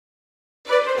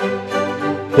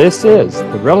This is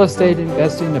the Real Estate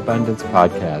Investing Abundance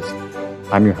Podcast.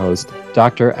 I'm your host,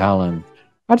 Dr. Allen.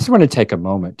 I just want to take a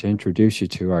moment to introduce you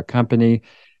to our company,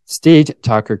 Steed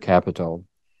Talker Capital.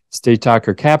 Steed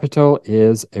Talker Capital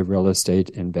is a real estate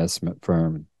investment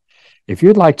firm. If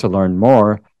you'd like to learn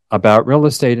more about real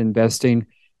estate investing,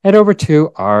 head over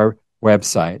to our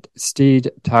website,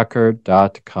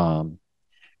 steedtalker.com.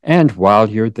 And while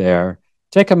you're there,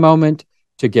 take a moment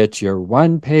to get your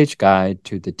one-page guide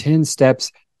to the 10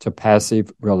 steps to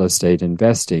passive real estate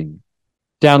investing.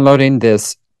 Downloading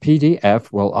this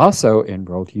PDF will also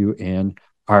enroll you in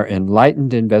our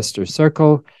Enlightened Investor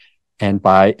Circle, and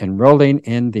by enrolling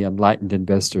in the Enlightened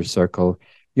Investor Circle,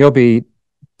 you'll be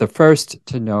the first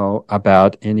to know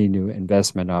about any new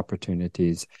investment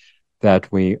opportunities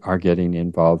that we are getting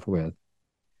involved with.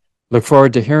 Look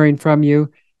forward to hearing from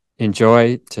you.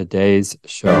 Enjoy today's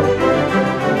show.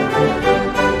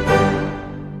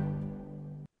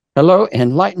 Hello,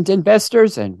 enlightened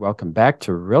investors, and welcome back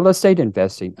to Real Estate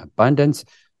Investing Abundance.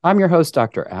 I'm your host,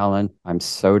 Dr. Allen. I'm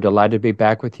so delighted to be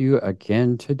back with you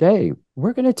again today.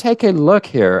 We're going to take a look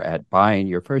here at buying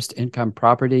your first income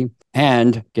property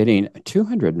and getting a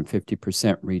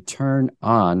 250% return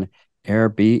on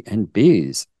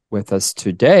Airbnbs. With us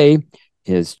today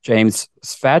is James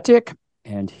Svetec,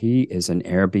 and he is an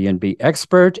Airbnb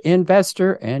expert,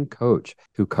 investor, and coach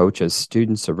who coaches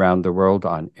students around the world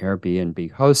on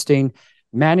Airbnb hosting,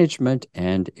 management,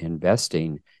 and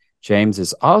investing. James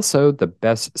is also the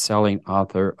best-selling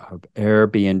author of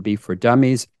Airbnb for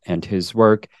Dummies, and his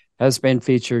work has been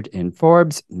featured in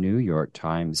Forbes, New York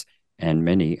Times, and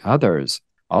many others.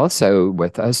 Also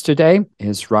with us today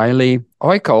is Riley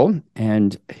Oickle,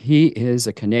 and he is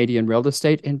a Canadian real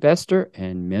estate investor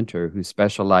and mentor who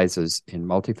specializes in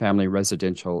multifamily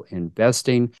residential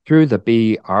investing through the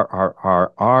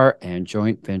BRRRR and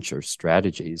joint venture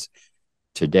strategies.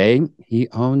 Today, he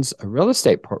owns a real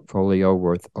estate portfolio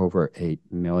worth over $8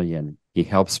 million. He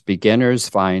helps beginners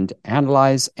find,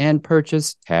 analyze, and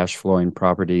purchase cash-flowing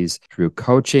properties through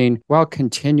coaching while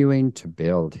continuing to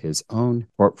build his own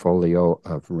portfolio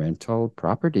of rental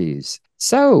properties.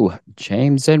 So,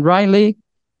 James and Riley,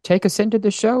 take us into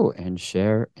the show and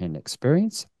share an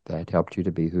experience that helped you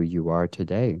to be who you are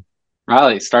today.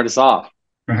 Riley, start us off.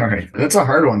 All right. That's a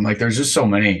hard one. There's just so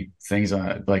many things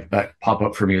that pop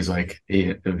up for me as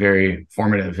very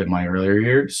formative in my earlier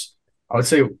years. I would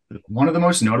say one of the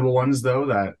most notable ones, though,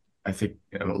 that I think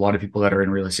a lot of people that are in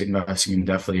real estate investing can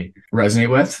definitely resonate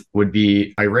with would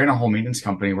be I ran a home maintenance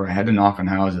company where I had to knock on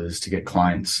houses to get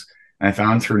clients. And I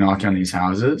found through knocking on these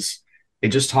houses, it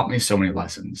just taught me so many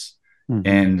lessons. Mm-hmm.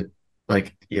 And I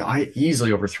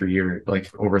easily over a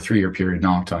 3-year period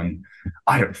knocked on,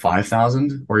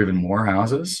 5,000 or even more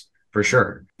houses for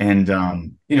sure. And,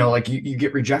 you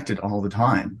get rejected all the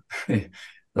time.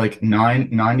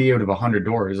 90 out of 100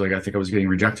 doors, I think I was getting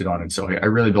rejected on it. So I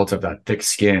really built up that thick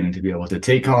skin to be able to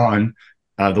take on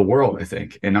the world, I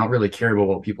think, and not really care about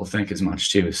what people think as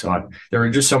much too. So there were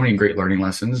just so many great learning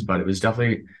lessons, but it was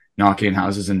definitely knocking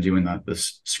houses and doing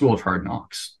this school of hard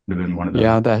knocks would have been one of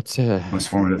the that's most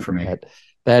formative for me.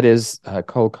 That is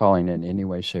cold calling in any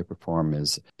way, shape, or form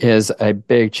is a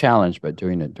big challenge, but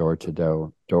doing it door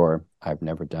to door, I've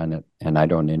never done it, and I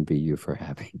don't envy you for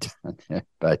having done it.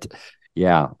 But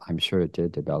yeah, I'm sure it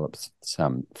did develop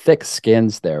some thick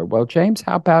skins there. Well, James,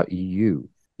 how about you?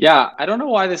 Yeah, I don't know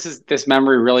why this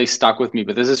memory really stuck with me,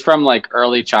 but this is from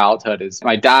early childhood. Is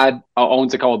my dad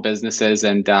owns a couple of businesses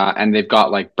and they've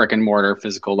got brick and mortar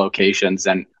physical locations,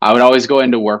 and I would always go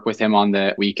into work with him on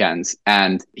the weekends,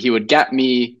 and he would get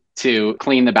me to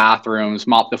clean the bathrooms,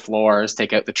 mop the floors,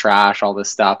 take out the trash, all this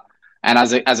stuff. And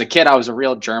as a kid, I was a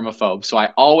real germaphobe, so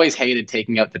I always hated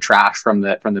taking out the trash from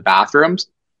the bathrooms.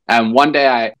 And one day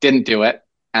I didn't do it.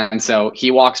 And so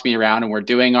he walks me around and we're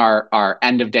doing our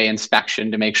end of day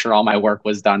inspection to make sure all my work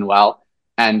was done well.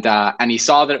 And he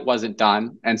saw that it wasn't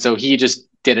done. And so he just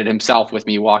did it himself with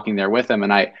me walking there with him.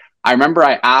 And I remember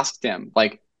I asked him,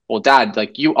 well, Dad,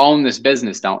 you own this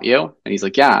business, don't you? And he's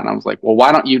like, yeah. And I was like, well,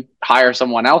 why don't you hire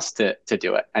someone else to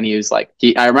do it? And he was like,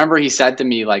 I remember he said to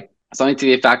me something to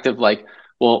the effect of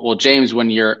well, James, when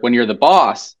you're the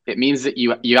boss, it means that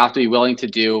you have to be willing to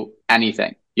do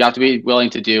anything. You have to be willing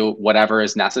to do whatever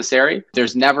is necessary.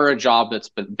 There's never a job that's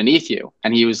beneath you.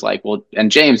 And he was like, well, and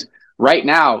James, right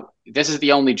now, this is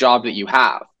the only job that you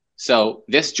have. So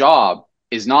this job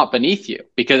is not beneath you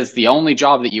because it's the only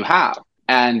job that you have.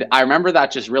 And I remember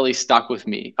that just really stuck with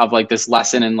me of this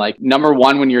lesson. And number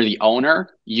one, when you're the owner,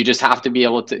 you just have to be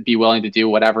able to be willing to do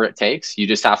whatever it takes. You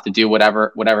just have to do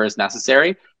whatever is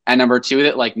necessary. And number two,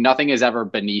 that like nothing is ever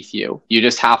beneath you. You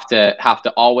just have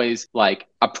to always like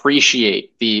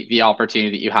appreciate the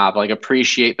opportunity that you have, like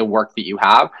appreciate the work that you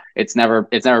have. It's never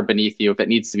beneath you. If it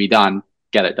needs to be done,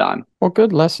 get it done. Well,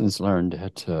 good lessons learned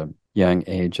at young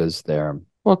ages there.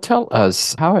 Well, tell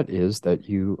us how it is that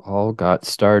you all got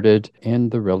started in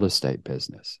the real estate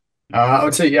business. I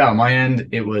would say, yeah, on my end,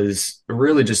 it was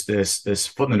really just this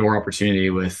foot in the door opportunity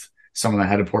with someone that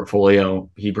had a portfolio.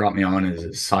 He brought me on as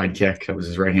his sidekick. I was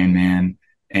his right hand man,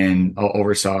 and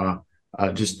oversaw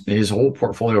just his whole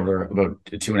portfolio over about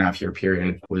a 2.5 year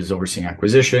period. Was overseeing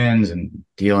acquisitions and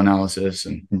deal analysis,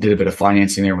 and did a bit of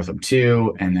financing there with him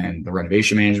too. And then the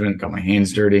renovation management, got my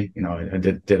hands dirty. I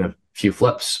did a few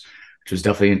flips, which was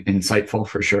definitely insightful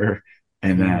for sure.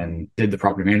 And then did the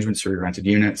property management, so we rented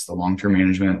units, the long-term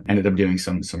management, ended up doing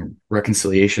some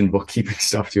reconciliation bookkeeping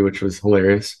stuff too, which was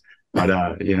hilarious.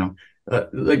 But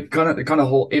like kind of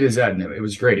whole A to Z, and it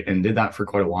was great, and did that for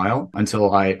quite a while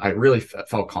until I really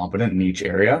felt competent in each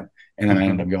area, and then I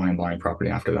ended up going and buying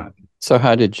property after that. So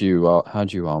how'd you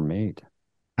all meet?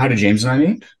 How did James and I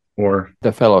meet? Or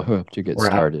the fellow who helped you get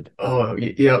started?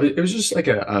 It was just like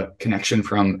a connection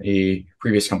from a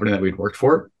previous company that we'd worked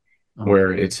for,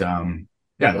 where it's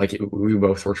like we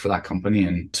both worked for that company,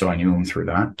 and so I knew him through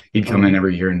that. He'd come in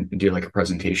every year and do like a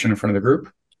presentation in front of the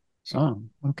group. So.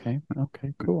 Okay,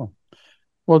 cool.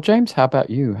 Well, James, how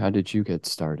about you? How did you get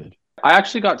started? I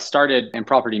actually got started in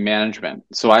property management.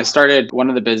 So I started one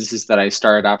of the businesses that I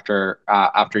started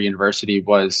after university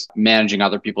was managing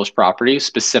other people's properties,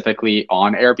 specifically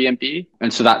on Airbnb.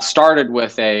 And so that started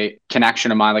with a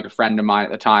connection of mine, like a friend of mine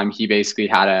at the time. He basically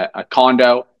had a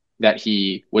condo that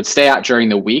he would stay at during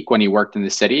the week when he worked in the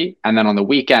city. And then on the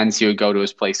weekends, he would go to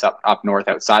his place up north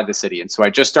outside the city. And so I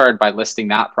just started by listing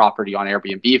that property on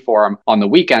Airbnb for him on the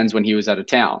weekends when he was out of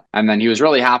town. And then he was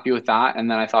really happy with that. And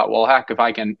then I thought, well, heck, if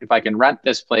I can rent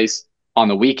this place on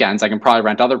the weekends, I can probably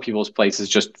rent other people's places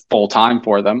just full time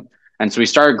for them. And so we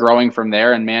started growing from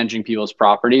there and managing people's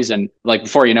properties. And like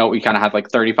before you know it, we kind of had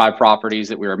like 35 properties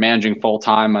that we were managing full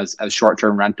time as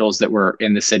short-term rentals that were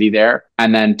in the city there.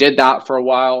 And then did that for a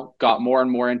while, got more and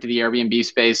more into the Airbnb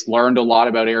space, learned a lot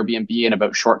about Airbnb and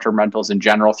about short-term rentals in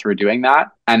general through doing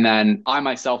that. And then I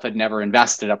myself had never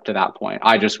invested up to that point.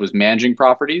 I just was managing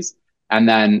properties. And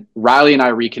then Riley and I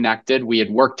reconnected. We had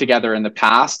worked together in the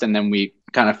past, and then we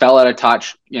kind of fell out of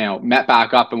touch, met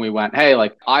back up, and we went, hey,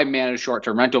 like I manage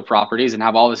short-term rental properties and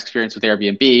have all this experience with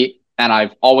Airbnb. And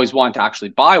I've always wanted to actually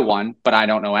buy one, but I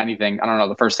don't know anything. I don't know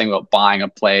the first thing about buying a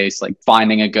place, like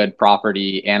finding a good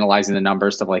property, analyzing the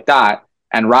numbers, stuff like that.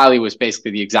 And Riley was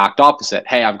basically the exact opposite.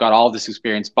 Hey, I've got all this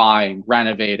experience buying,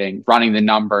 renovating, running the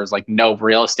numbers, like no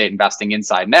real estate investing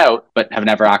inside and out, but have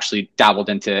never actually dabbled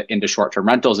into short-term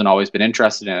rentals and always been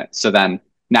interested in it. So then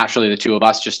naturally the two of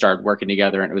us just started working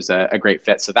together, and it was a great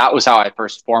fit. So that was how I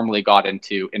first formally got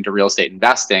into real estate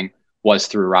investing, was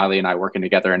through Riley and I working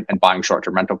together and buying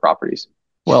short-term rental properties.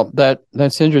 Well,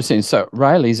 that's interesting. So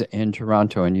Riley's in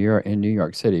Toronto and you're in New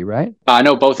York City, right?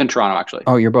 No, both in Toronto, actually.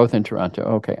 Oh, you're both in Toronto.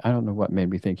 Okay. I don't know what made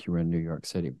me think you were in New York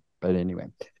City, but anyway.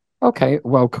 Okay.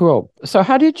 Well, cool. So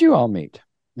how did you all meet?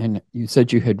 And you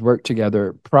said you had worked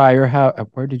together prior.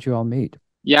 Where did you all meet?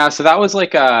 Yeah, so that was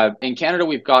like in Canada,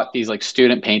 we've got these like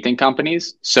student painting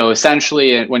companies. So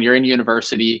essentially, when you're in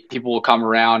university, people will come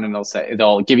around and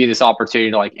they'll give you this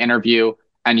opportunity to like interview.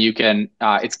 And you can,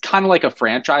 it's kind of like a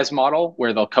franchise model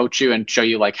where they'll coach you and show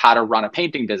you like how to run a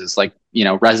painting business, like,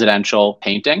 residential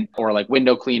painting or like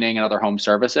window cleaning and other home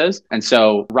services. And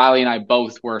so Riley and I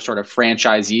both were sort of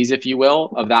franchisees, if you will,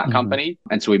 of that company.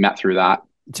 And so we met through that.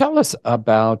 Tell us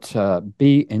about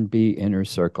B&B Inner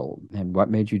Circle and what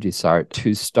made you decide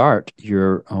to start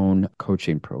your own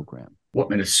coaching program. What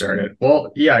made us start it?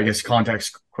 Well, yeah, I guess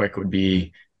context quick would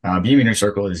be B&B Inner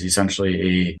Circle is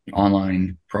essentially an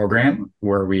online program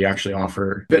where we actually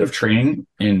offer a bit of training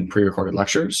in pre-recorded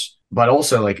lectures, but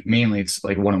also like mainly it's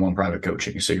like one-on-one private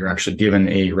coaching. So you're actually given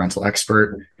a rental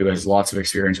expert who has lots of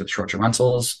experience with short-term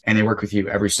rentals, and they work with you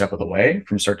every step of the way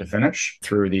from start to finish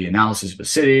through the analysis of the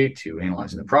city to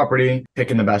analyzing the property,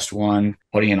 picking the best one,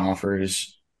 putting in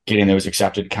offers, getting those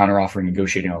accepted, counter offering,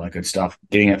 negotiating, all that good stuff,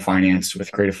 getting it financed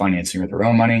with creative financing with their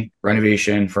own money,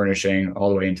 renovation, furnishing, all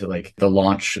the way into like the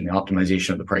launch and the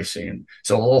optimization of the pricing. And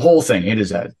so the whole thing, it is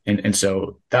that. And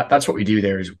so that's what we do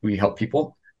there is we help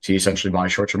people to essentially buy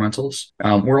short-term rentals.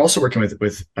 We're also working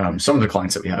with some of the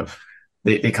clients that we have.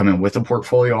 They come in with a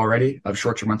portfolio already of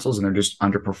short-term rentals and they're just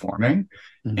underperforming.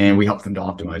 And we help them to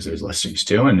optimize those listings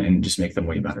too and just make them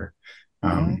way better.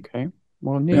 Okay.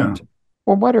 Well, neat. Yeah.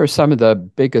 Well, what are some of the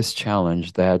biggest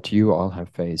challenge that you all have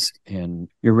faced in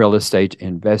your real estate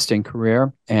investing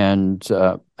career? And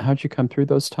how'd you come through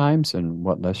those times? And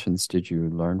what lessons did you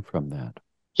learn from that?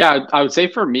 Yeah, I would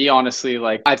say for me, honestly,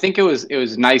 like I think it was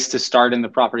nice to start in the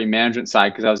property management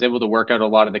side because I was able to work out a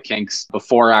lot of the kinks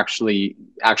before actually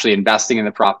investing in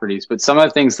the properties. But some of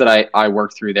the things that I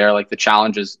worked through there, like the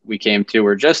challenges we came to,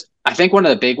 were just I think one of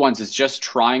the big ones is just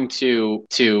trying to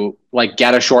like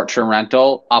get a short-term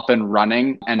rental up and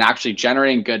running and actually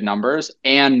generating good numbers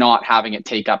and not having it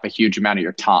take up a huge amount of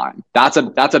your time. That's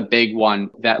a big one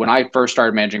that when I first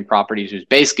started managing properties, it was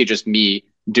basically just me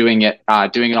doing it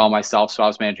all myself. So I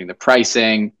was managing the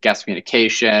pricing, guest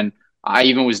communication. I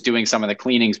even was doing some of the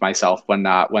cleanings myself when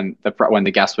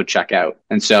the guests would check out.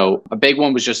 And so a big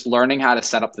one was just learning how to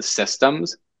set up the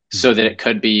systems so that it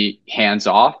could be hands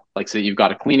off, like so that you've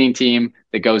got a cleaning team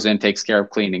that goes in, takes care of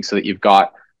cleaning, so that you've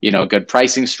got a good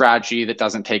pricing strategy that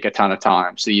doesn't take a ton of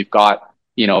time. So you've got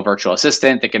a virtual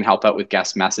assistant that can help out with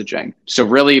guest messaging. So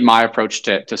really my approach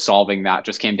to solving that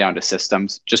just came down to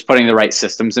systems, just putting the right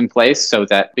systems in place so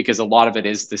that, because a lot of it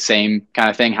is the same kind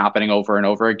of thing happening over and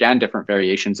over again, different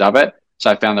variations of it. So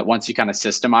I found that once you kind of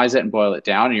systemize it and boil it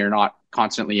down and you're not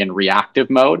constantly in reactive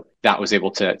mode, that was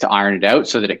able to iron it out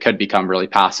so that it could become really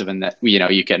passive and that,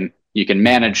 you can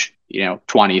manage,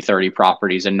 20, 30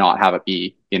 properties and not have it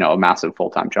be, a massive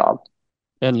full-time job.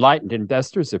 Enlightened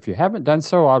investors, if you haven't done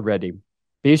so already,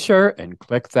 be sure and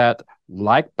click that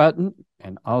like button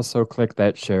and also click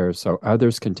that share so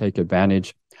others can take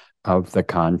advantage of the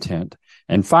content.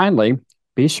 And finally,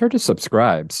 be sure to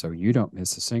subscribe so you don't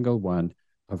miss a single one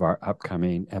of our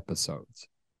upcoming episodes.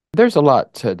 There's a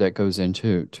lot that goes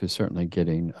into certainly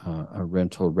getting a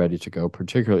rental ready to go,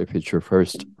 particularly if it's your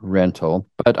first rental.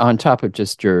 But on top of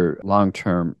just your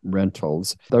long-term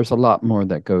rentals, there's a lot more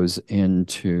that goes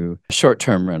into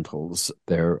short-term rentals.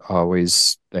 They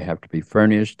have to be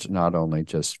furnished, not only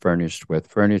just furnished with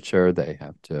furniture.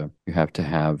 You have to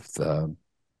have the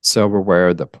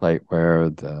silverware, the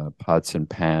plateware, the pots and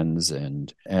pans,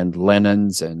 and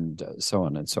linens, and so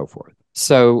on and so forth.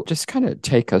 So just kind of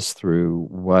take us through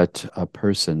what a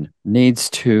person needs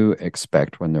to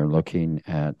expect when they're looking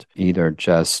at either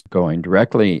just going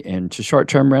directly into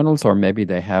short-term rentals, or maybe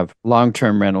they have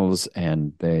long-term rentals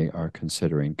and they are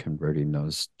considering converting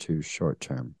those to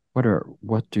short-term.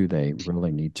 What do they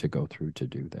really need to go through to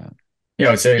do that? Yeah,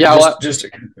 I would say You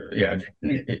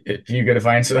good if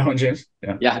I answer that one, James?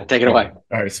 Yeah, take it away.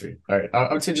 All right, sweet. All right,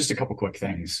 I would say just a couple quick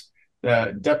things.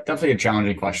 Definitely a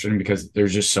challenging question because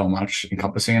there's just so much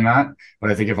encompassing in that.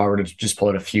 But I think if I were to just pull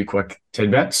out a few quick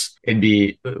tidbits,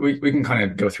 we can kind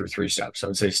of go through 3 steps. I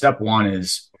would say step 1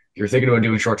 is if you're thinking about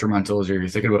doing short-term rentals or you're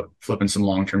thinking about flipping some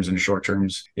long-terms into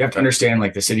short-terms, you have to understand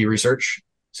like the city research.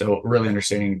 So really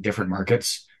understanding different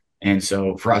markets. And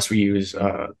so for us, we use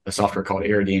a software called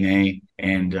AirDNA,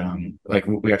 and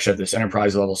we actually have this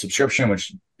enterprise level subscription,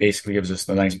 which basically gives us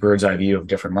the nice bird's eye view of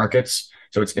different markets.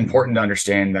 So it's important to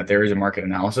understand that there is a market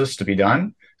analysis to be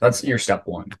done. That's your step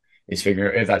 1, is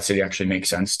figure if that city actually makes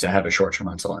sense to have a short-term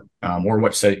rental in, or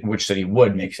which city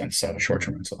would make sense to have a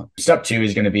short-term rental in. Step 2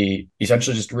 is going to be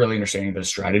essentially just really understanding the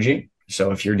strategy.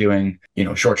 So if you're doing,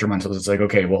 short-term rentals, it's like,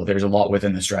 okay, well, there's a lot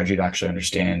within the strategy to actually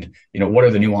understand, what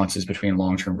are the nuances between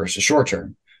long-term versus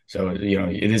short-term. So,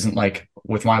 it isn't like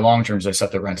with my long-terms, I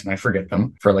set the rent and I forget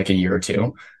them for like a year or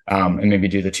two, and maybe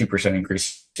do the 2%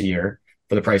 increase a year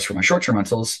for the price for my short-term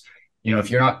rentals.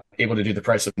 If you're not able to do the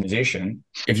price optimization,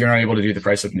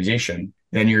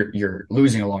 then you're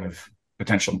losing a lot of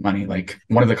potential money. Like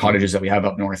one of the cottages that we have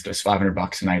up north does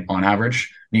 $500 a night on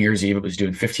average. New Year's Eve, it was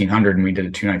doing $1,500 and we did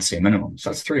a 2-night stay minimum.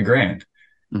 So that's $3,000.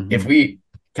 Mm-hmm. If we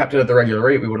kept it at the regular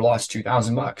rate, we would have lost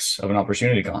 $2,000 of an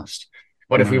opportunity cost.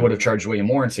 But if we would have charged way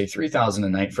more and say $3,000 a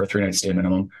night for a 3-night stay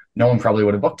minimum, no one probably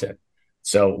would have booked it.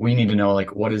 So we need to know,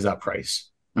 like, what is that price?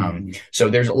 Mm-hmm. So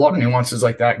there's a lot of nuances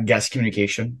like that. Guest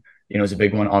communication, is a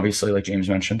big one, obviously, like James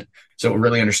mentioned. So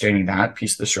really understanding that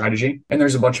piece of the strategy. And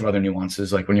there's a bunch of other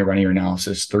nuances, like when you're running your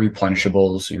analysis, the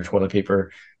replenishables, your toilet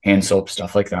paper, hand soap,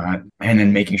 stuff like that. And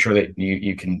then making sure that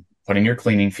you can put in your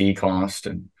cleaning fee cost.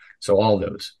 And so all of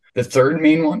those. The third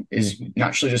main one is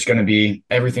naturally just going to be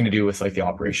everything to do with like the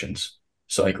operations.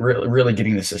 So like really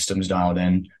getting the systems dialed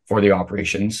in for the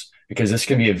operations, because this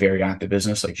can be a very active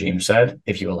business, like James said,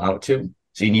 if you allow it to.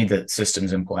 So you need the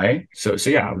systems in play. So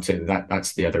yeah, I would say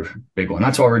that's the other big one.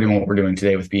 That's why we're doing what we're doing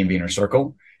today with B&B Inner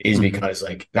Circle, is because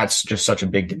like that's just such a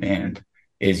big demand,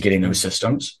 is getting those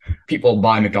systems. People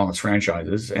buy McDonald's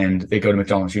franchises and they go to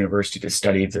McDonald's University to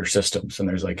study their systems. And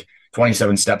there's like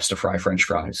 27 steps to fry French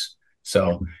fries.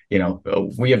 So,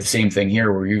 we have the same thing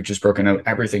here where you've just broken out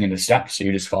everything into steps. So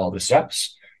you just follow the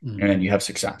steps and then you have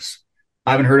success.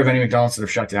 I haven't heard of any McDonald's that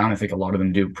have shut down. I think a lot of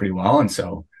them do pretty well. And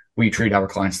so we treat our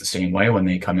clients the same way when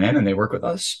they come in and they work with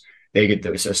us. They get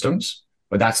those systems.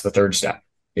 But that's the third step,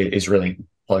 is really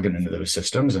plugging into those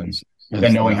systems and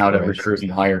then knowing how to recruit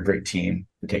and hire a great team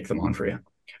to take them on for you.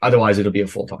 Otherwise, it'll be a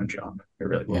full-time job. It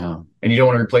really will. Yeah. And you don't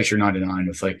want to replace your 9 to 9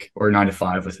 with or 9 to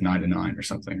 5 with 9 to 9 or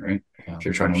something, right? Yeah, if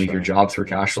you're trying to leave your job through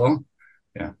cash flow.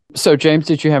 Yeah. So James,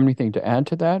 did you have anything to add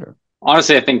to that? Or?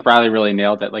 Honestly, I think Riley really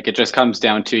nailed it. Like, it just comes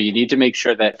down to, you need to make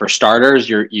sure that for starters,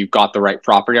 you've got the right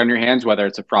property on your hands, whether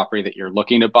it's a property that you're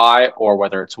looking to buy or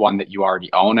whether it's one that you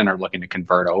already own and are looking to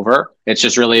convert over. It's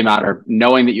just really a matter of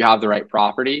knowing that you have the right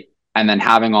property and then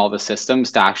having all the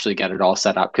systems to actually get it all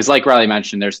set up. Because like Riley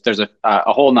mentioned, there's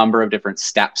a whole number of different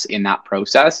steps in that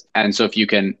process. And so if you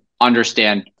can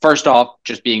understand, first off,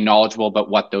 just being knowledgeable about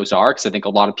what those are, because I think a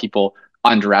lot of people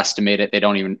underestimate it. They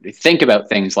don't even think about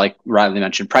things like Riley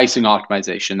mentioned, pricing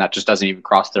optimization. That just doesn't even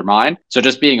cross their mind. So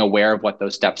just being aware of what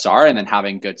those steps are and then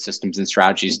having good systems and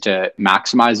strategies to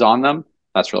maximize on them,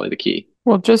 that's really the key.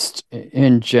 Well, just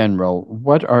in general,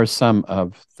 what are some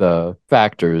of the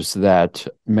factors that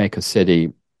make a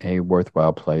city a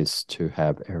worthwhile place to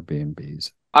have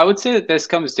Airbnbs? I would say that this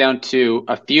comes down to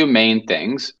a few main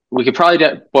things. We could probably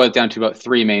boil it down to about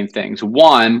 3 main things.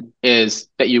 One is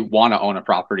that you want to own a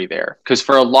property there. Because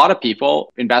for a lot of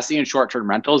people, investing in short-term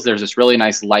rentals, there's this really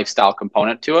nice lifestyle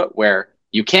component to it where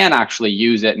you can actually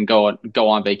use it and go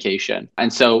on vacation.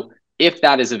 And so if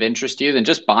that is of interest to you, then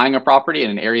just buying a property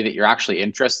in an area that you're actually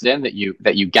interested in, that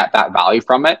you get that value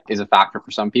from it, is a factor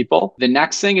for some people. The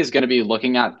next thing is going to be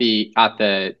looking at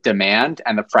the demand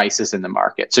and the prices in the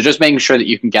market. So just making sure that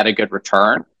you can get a good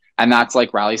return. And that's,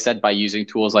 like Riley said, by using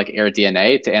tools like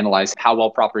AirDNA to analyze how well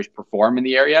properties perform in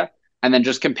the area. And then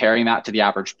just comparing that to the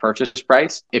average purchase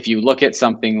price. If you look at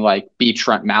something like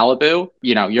beachfront Malibu,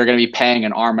 you're going to be paying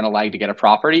an arm and a leg to get a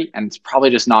property, and it's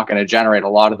probably just not going to generate a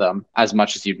lot of them as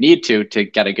much as you'd need to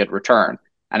get a good return.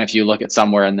 And if you look at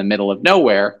somewhere in the middle of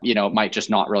nowhere, it might just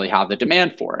not really have the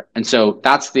demand for it. And so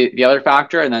that's the other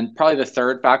factor. And then probably the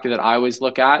third factor that I always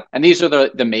look at, and these are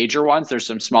the major ones. There's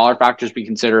some smaller factors we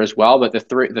consider as well, but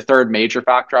the third major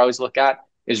factor I always look at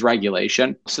is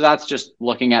regulation. So that's just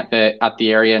looking at the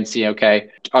area and seeing,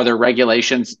 okay, are there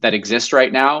regulations that exist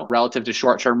right now relative to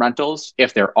short-term rentals?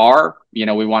 If there are, we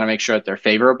want to make sure that they're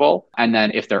favorable. And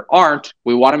then if there aren't,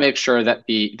 we want to make sure that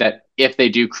if they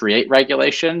do create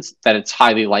regulations, that it's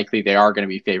highly likely they are going to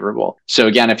be favorable. So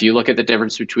again, if you look at the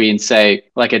difference between, say,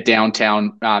 like a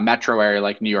downtown metro area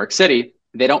like New York City,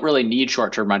 they don't really need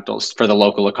short-term rentals for the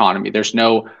local economy. There's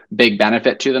no big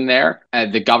benefit to them there.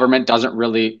 The government doesn't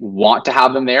really want to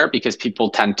have them there because people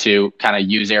tend to kind of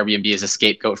use Airbnb as a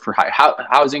scapegoat for high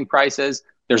housing prices.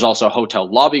 There's also hotel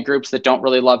lobby groups that don't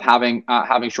really love having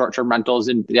short-term rentals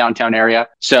in the downtown area.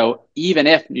 So even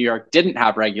if New York didn't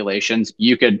have regulations,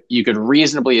 you could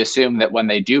reasonably assume that when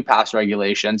they do pass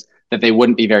regulations, that they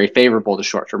wouldn't be very favorable to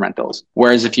short-term rentals.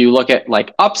 Whereas if you look at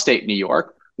like upstate New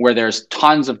York, where there's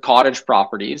tons of cottage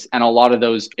properties and a lot of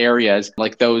those areas,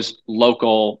 like those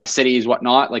local cities,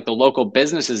 whatnot, like the local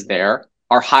businesses there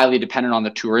are highly dependent on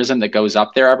the tourism that goes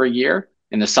up there every year.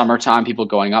 In the summertime, people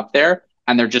going up there,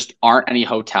 and there just aren't any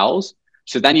hotels.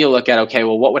 So then you look at, okay,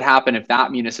 well, what would happen if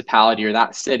that municipality or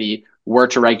that city were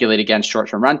to regulate against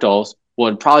short-term rentals? Well,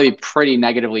 it'd probably be pretty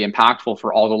negatively impactful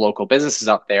for all the local businesses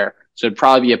up there. So it'd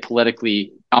probably be a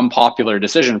politically unpopular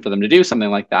decision for them to do something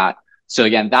like that. So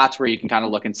again, that's where you can kind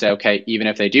of look and say, okay, even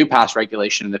if they do pass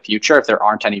regulation in the future, if there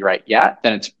aren't any right yet,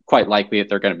 then it's quite likely that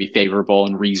they're going to be favorable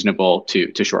and reasonable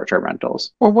to short-term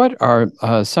rentals. Well, what are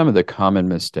some of the common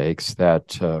mistakes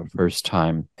that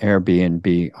first-time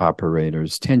Airbnb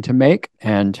operators tend to make,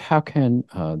 and how can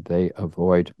they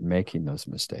avoid making those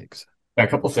mistakes? A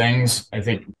couple things, I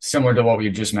think, similar to what we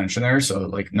just mentioned there. So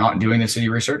like not doing the city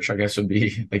research, I guess, would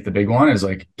be like the big one, is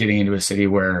like getting into a city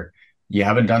where you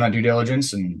haven't done that due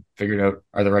diligence and figured out,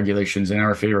 are the regulations in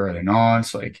our favor? Are they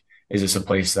not? Like, is this a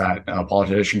place that a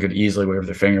politician could easily wave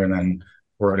their finger and then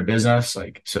we're out of business?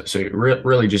 Like, so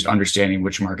really just understanding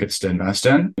which markets to invest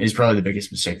in is probably the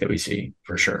biggest mistake that we see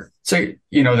for sure. So,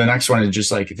 the next one is just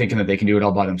like thinking that they can do it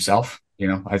all by themselves.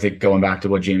 I think going back to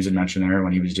what James had mentioned there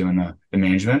when he was doing the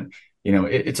management,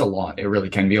 it's a lot. It really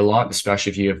can be a lot,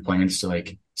 especially if you have plans to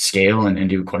like scale and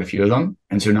do quite a few of them.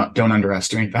 And so don't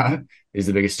underestimate that is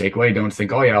the biggest takeaway. Don't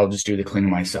think, oh yeah, I'll just do the cleaning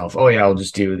myself. Oh yeah, I'll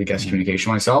just do the guest communication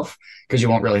myself, because you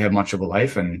won't really have much of a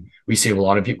life. And we see a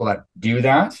lot of people that do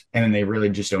that and then they really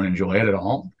just don't enjoy it at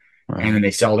all. Right. And then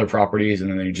they sell their properties and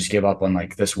then they just give up on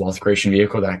like this wealth creation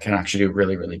vehicle that can actually do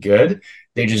really, really good.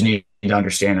 They just need to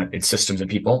understand that it's systems and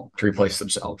people to replace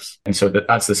themselves. And so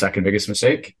that's the second biggest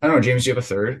mistake. I don't know, James, do you have a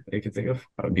third that you could think of?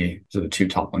 That would be the 2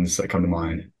 top ones that come to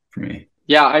mind for me.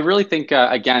 Yeah, I really think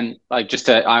again, like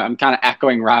I'm kind of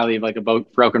echoing Riley like a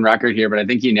broken record here, but I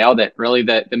think you nailed it. Really,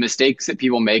 the mistakes that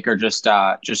people make are just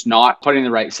not putting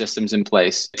the right systems in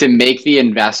place to make the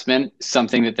investment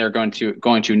something that they're going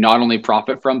to not only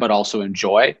profit from but also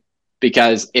enjoy.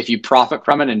 Because if you profit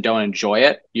from it and don't enjoy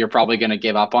it, you're probably going to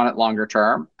give up on it longer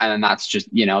term, and then that's just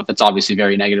that's obviously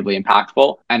very negatively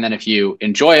impactful. And then if you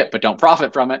enjoy it but don't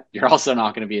profit from it, you're also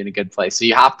not going to be in a good place. So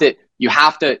you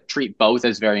have to treat both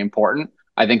as very important.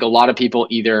 I think a lot of people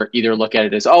either look at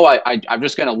it as, oh, I'm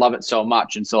just going to love it so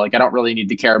much, and so like I don't really need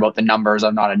to care about the numbers.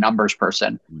 I'm not a numbers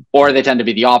person, or they tend to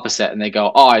be the opposite and they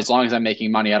go, oh, as long as I'm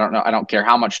making money, I don't care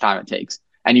how much time it takes.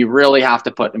 And you really have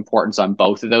to put importance on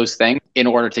both of those things in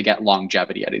order to get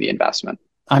longevity out of the investment.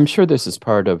 I'm sure this is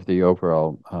part of the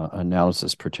overall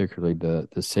analysis, particularly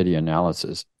the city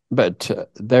analysis. But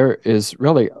there is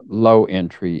really low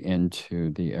entry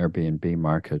into the Airbnb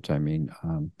market. I mean,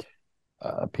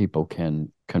 people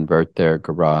can convert their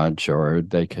garage or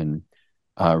they can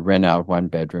rent out one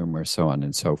bedroom or so on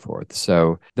and so forth.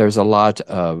 So there's a lot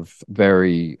of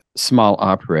very small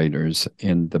operators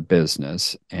in the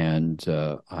business. And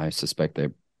I suspect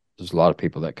there's a lot of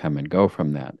people that come and go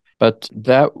from that. But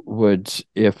that would,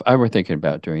 if I were thinking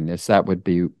about doing this, that would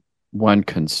be one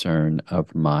concern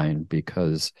of mine,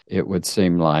 because it would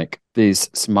seem like these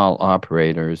small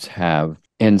operators have,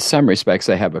 in some respects,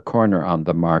 they have a corner on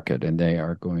the market and they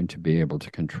are going to be able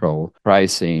to control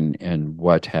pricing and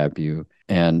what have you.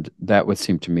 And that would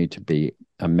seem to me to be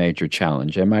a major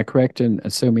challenge. Am I correct in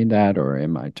assuming that, or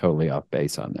am I totally off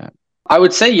base on that? I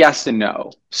would say yes and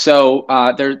no. So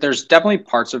there's definitely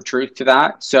parts of truth to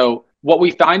that. So what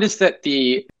we find is that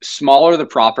the smaller the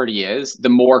property is, the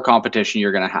more competition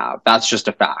you're going to have. That's just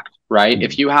a fact, right? Mm-hmm.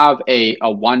 If you have a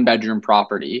one bedroom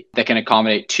property that can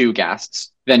accommodate two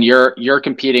guests, then you're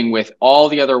competing with all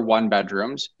the other one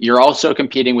bedrooms. You're also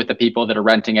competing with the people that are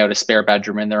renting out a spare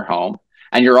bedroom in their home.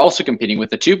 And you're also competing with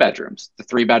the two bedrooms, the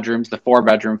three bedrooms, the 4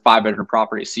 bedroom, 5 bedroom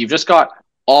properties. So you've just got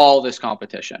all this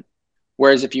competition.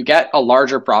 Whereas if you get a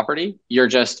larger property,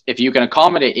 if you can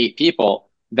accommodate 8 people,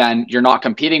 then you're not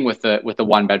competing with the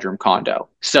one bedroom condo.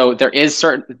 So there is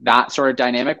that sort of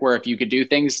dynamic where if you could do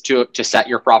things to set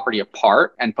your property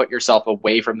apart and put yourself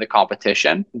away from the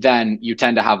competition, then you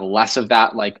tend to have less of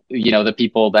that, like, the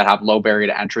people that have low barrier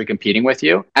to entry competing with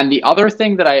you. And the other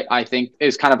thing that I think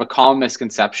is kind of a common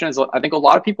misconception is I think a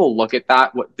lot of people look at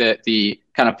that, the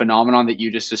kind of phenomenon that you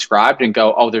just described, and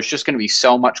go, oh, there's just going to be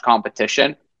so much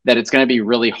competition that it's going to be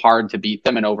really hard to beat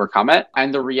them and overcome it.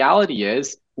 And the reality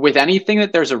is, with anything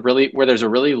that there's a really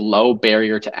low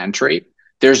barrier to entry,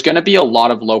 there's going to be a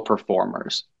lot of low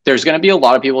performers. There's going to be a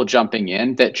lot of people jumping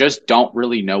in that just don't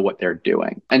really know what they're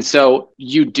doing. And so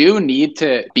you do need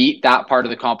to beat that part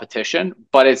of the competition,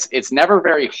 but it's never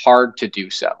very hard to do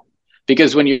so.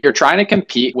 Because when you're trying to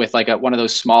compete with like one of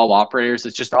those small operators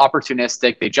that's just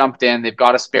opportunistic, they jumped in, they've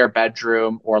got a spare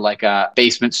bedroom or like a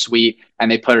basement suite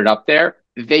and they put it up there,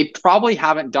 they probably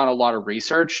haven't done a lot of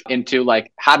research into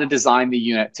like how to design the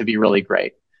unit to be really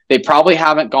great. They probably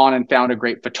haven't gone and found a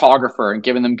great photographer and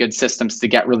given them good systems to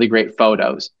get really great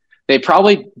photos. They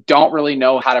probably don't really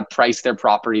know how to price their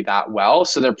property that well.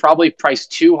 So they're probably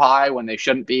priced too high when they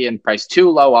shouldn't be, and priced too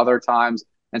low other times.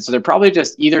 And so they're probably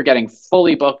just either getting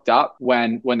fully booked up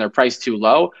when they're priced too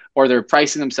low, or they're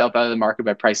pricing themselves out of the market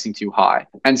by pricing too high.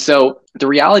 And so the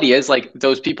reality is, like,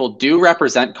 those people do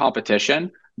represent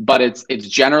competition, but it's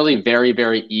generally very,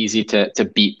 very easy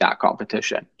to beat that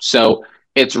competition. So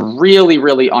it's really,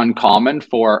 really uncommon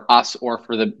for us or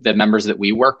for the members that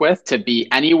we work with to be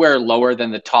anywhere lower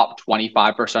than the top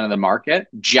 25% of the market.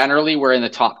 Generally, we're in the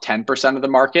top 10% of the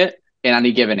market in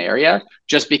any given area,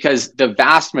 just because the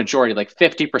vast majority, like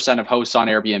 50% of hosts on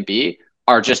Airbnb,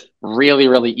 are just really,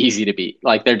 really easy to beat.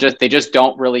 Like they just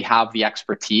don't really have the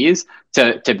expertise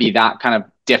to be that kind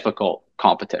of difficult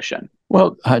competition.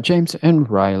 Well, James and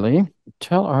Riley,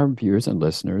 tell our viewers and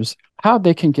listeners how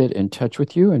they can get in touch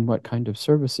with you and what kind of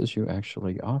services you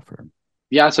actually offer.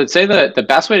 Yeah, so I'd say the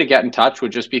best way to get in touch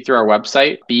would just be through our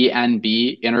website,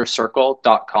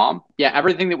 bnbinnercircle.com. Yeah,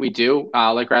 everything that we do,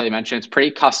 like Riley mentioned, it's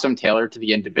pretty custom tailored to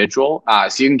the individual.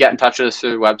 So you can get in touch with us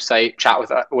through the website, chat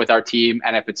with our team,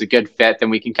 and if it's a good fit, then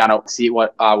we can kind of see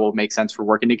what will make sense for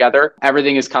working together.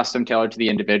 Everything is custom tailored to the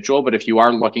individual, but if you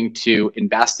are looking to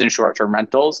invest in short-term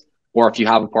rentals, or if you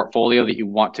have a portfolio that you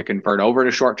want to convert over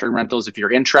to short-term rentals, if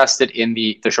you're interested in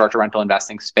the short-term rental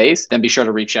investing space, then be sure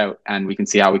to reach out and we can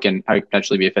see how we can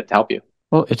potentially be a fit to help you.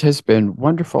 Well, it has been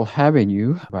wonderful having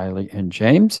you, Riley and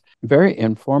James. Very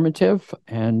informative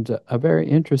and a very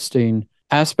interesting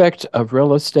aspect of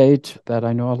real estate that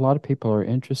I know a lot of people are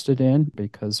interested in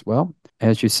because, well,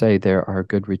 as you say, there are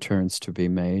good returns to be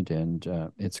made.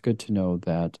 And it's good to know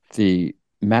that the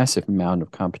massive amount of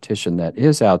competition that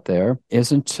is out there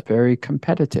isn't very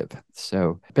competitive.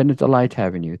 So, been a delight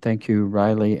having you. Thank you,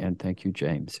 Riley, and thank you,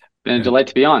 James. Been a delight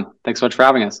to be on. Thanks so much for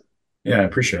having us. Yeah, I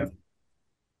appreciate it.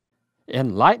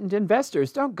 Enlightened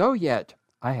investors, don't go yet.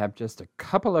 I have just a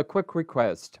couple of quick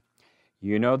requests.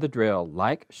 You know the drill.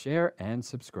 Like, share, and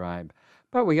subscribe.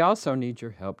 But we also need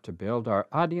your help to build our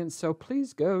audience, so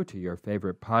please go to your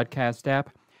favorite podcast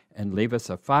app and leave us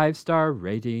a 5-star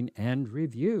rating and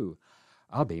review.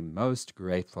 I'll be most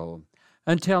grateful.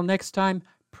 Until next time,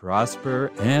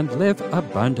 prosper and live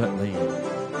abundantly.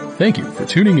 Thank you for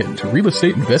tuning in to Real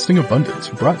Estate Investing Abundance,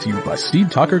 brought to you by Steve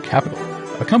Talker Capital,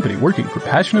 a company working for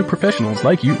passionate professionals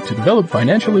like you to develop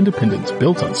financial independence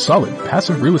built on solid,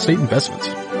 passive real estate investments.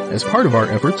 As part of our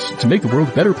efforts to make the world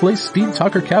a better place, Steve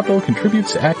Talker Capital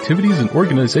contributes to activities and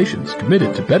organizations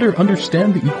committed to better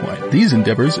understand the equine. These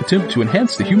endeavors attempt to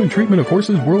enhance the human treatment of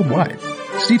horses worldwide.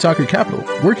 Steve Talker Capital,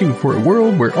 working for a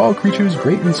world where all creatures,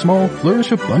 great and small,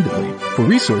 flourish abundantly. For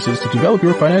resources to develop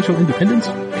your financial independence,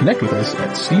 connect with us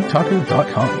at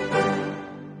stevetalker.com.